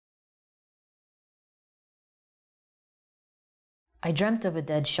I dreamt of a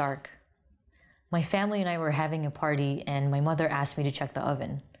dead shark. My family and I were having a party and my mother asked me to check the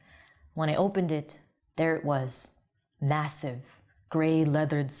oven. When I opened it, there it was. Massive, gray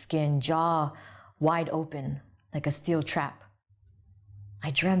leathered skin, jaw wide open like a steel trap. I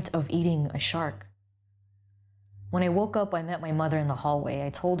dreamt of eating a shark. When I woke up, I met my mother in the hallway. I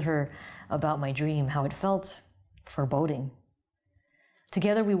told her about my dream, how it felt foreboding.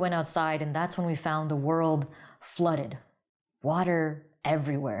 Together we went outside, and that's when we found the world flooded. Water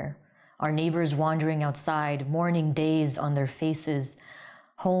everywhere. Our neighbors wandering outside, mourning days on their faces,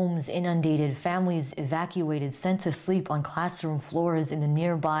 homes inundated, families evacuated, sent to sleep on classroom floors in the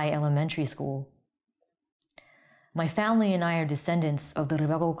nearby elementary school. My family and I are descendants of the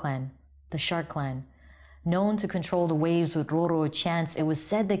Rebecca clan, the Shark clan. Known to control the waves with roro chants, it was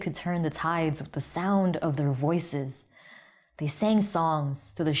said they could turn the tides with the sound of their voices. They sang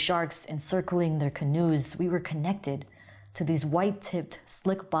songs to the sharks encircling their canoes. We were connected to these white-tipped,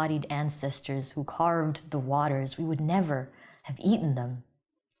 slick-bodied ancestors who carved the waters. We would never have eaten them.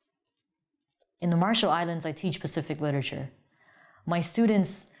 In the Marshall Islands, I teach Pacific literature. My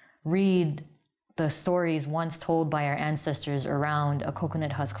students read the stories once told by our ancestors around a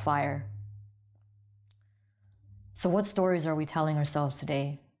coconut husk fire. So what stories are we telling ourselves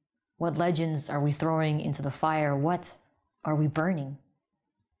today? What legends are we throwing into the fire? What are we burning?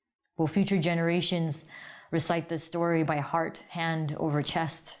 Will future generations recite this story by heart, hand over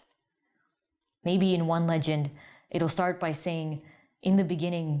chest? Maybe in one legend, it'll start by saying, in the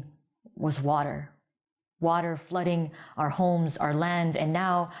beginning was water. Water flooding our homes, our land, and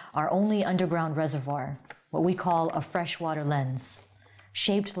now our only underground reservoir, what we call a freshwater lens.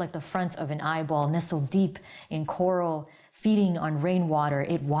 Shaped like the front of an eyeball, nestled deep in coral, feeding on rainwater,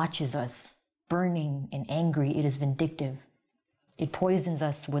 it watches us. Burning and angry, it is vindictive. It poisons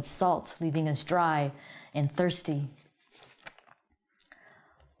us with salt, leaving us dry and thirsty.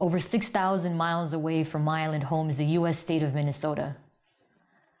 Over 6,000 miles away from my island home is the U.S. state of Minnesota.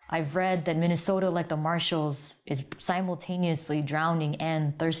 I've read that Minnesota, like the Marshalls, is simultaneously drowning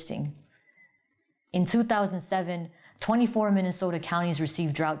and thirsting. In 2007, 24 Minnesota counties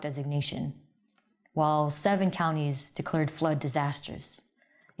received drought designation, while 7 counties declared flood disasters.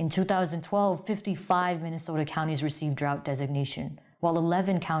 In 2012, 55 Minnesota counties received drought designation, while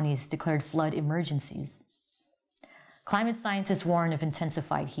 11 counties declared flood emergencies. Climate scientists warn of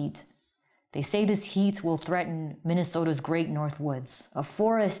intensified heat. They say this heat will threaten Minnesota's Great North Woods, a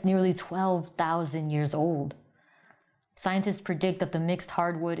forest nearly 12,000 years old. Scientists predict that the mixed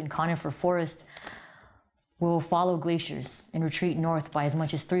hardwood and conifer forest will follow glaciers and retreat north by as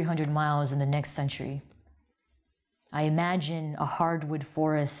much as 300 miles in the next century. I imagine a hardwood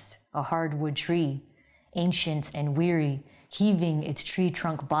forest, a hardwood tree, ancient and weary, heaving its tree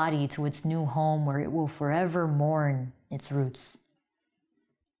trunk body to its new home where it will forever mourn its roots.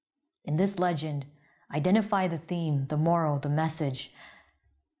 In this legend, identify the theme, the moral, the message.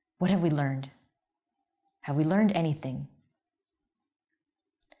 What have we learned? Have we learned anything?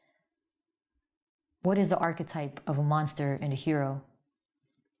 What is the archetype of a monster and a hero?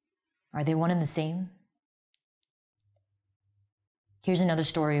 Are they one and the same? Here's another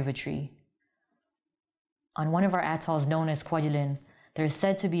story of a tree. On one of our atolls known as Kwajalein, there is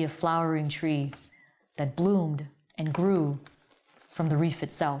said to be a flowering tree that bloomed and grew from the reef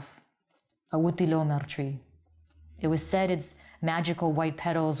itself, a Utilomar tree. It was said its magical white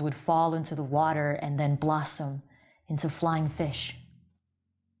petals would fall into the water and then blossom into flying fish.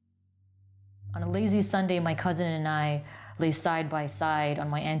 On a lazy Sunday, my cousin and I lay side by side on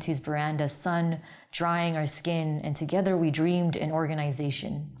my auntie's veranda, sun drying our skin, and together we dreamed an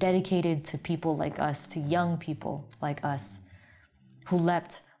organization dedicated to people like us, to young people like us, who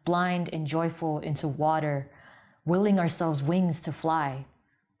leapt blind and joyful into water, willing ourselves wings to fly,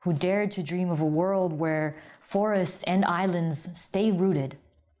 who dared to dream of a world where forests and islands stay rooted,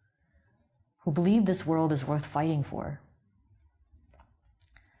 who believe this world is worth fighting for.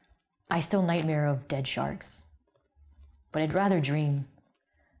 I still nightmare of dead sharks, but I'd rather dream.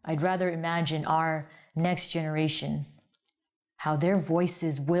 I'd rather imagine our next generation, how their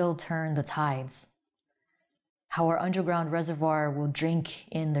voices will turn the tides, how our underground reservoir will drink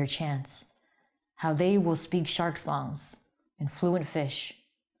in their chants, how they will speak shark songs and fluent fish,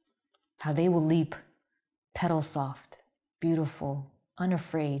 how they will leap petal soft, beautiful,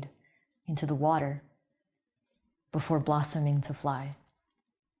 unafraid into the water before blossoming to fly.